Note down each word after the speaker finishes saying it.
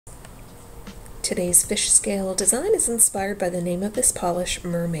Today's fish scale design is inspired by the name of this polish,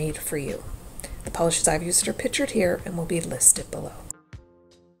 Mermaid for You. The polishes I've used are pictured here and will be listed below.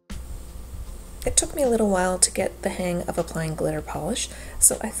 It took me a little while to get the hang of applying glitter polish,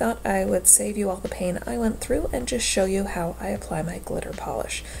 so I thought I would save you all the pain I went through and just show you how I apply my glitter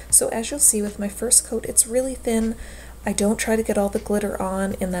polish. So as you'll see with my first coat, it's really thin. I don't try to get all the glitter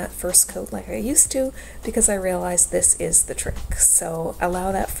on in that first coat like I used to, because I realized this is the trick. So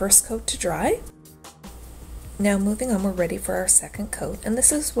allow that first coat to dry. Now moving on, we're ready for our second coat, and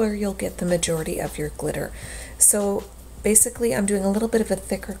this is where you'll get the majority of your glitter. So basically I'm doing a little bit of a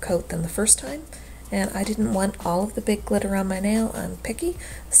thicker coat than the first time, and I didn't want all of the big glitter on my nail. I'm picky,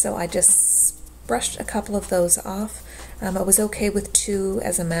 so I just brushed a couple of those off. I was okay with 2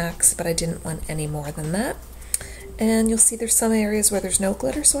 as a max, but I didn't want any more than that. And you'll see there's some areas where there's no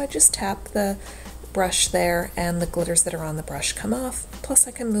glitter, so I just tap the brush there and the glitters that are on the brush come off. Plus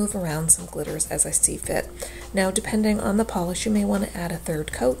I can move around some glitters as I see fit. Now depending on the polish, you may want to add a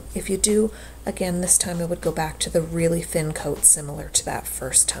third coat. If you do, again this time I would go back to the really thin coat similar to that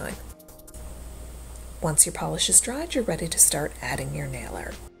first time. Once your polish is dried, you're ready to start adding your nail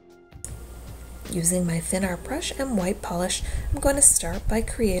art. Using my thin art brush and white polish, I'm going to start by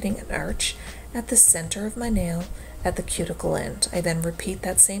creating an arch at the center of my nail at the cuticle end. I then repeat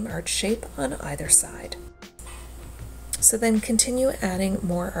that same arch shape on either side. So then continue adding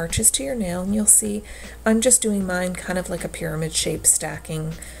more arches to your nail, and you'll see I'm just doing mine kind of like a pyramid shape,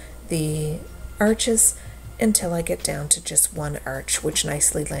 stacking the arches until I get down to just one arch, which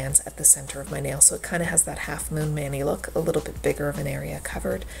nicely lands at the center of my nail. So it kind of has that half moon Manny look, a little bit bigger of an area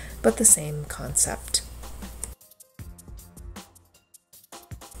covered, but the same concept.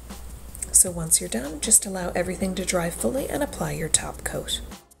 So once you're done, just allow everything to dry fully and apply your top coat.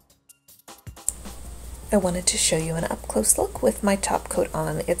 I wanted to show you an up-close look with my top coat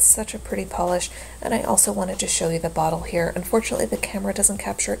on. It's such a pretty polish, and I also wanted to show you the bottle here. Unfortunately, the camera doesn't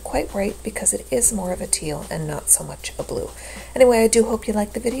capture it quite right because it is more of a teal and not so much a blue. Anyway, I do hope you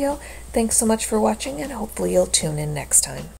liked the video. Thanks so much for watching, and hopefully you'll tune in next time.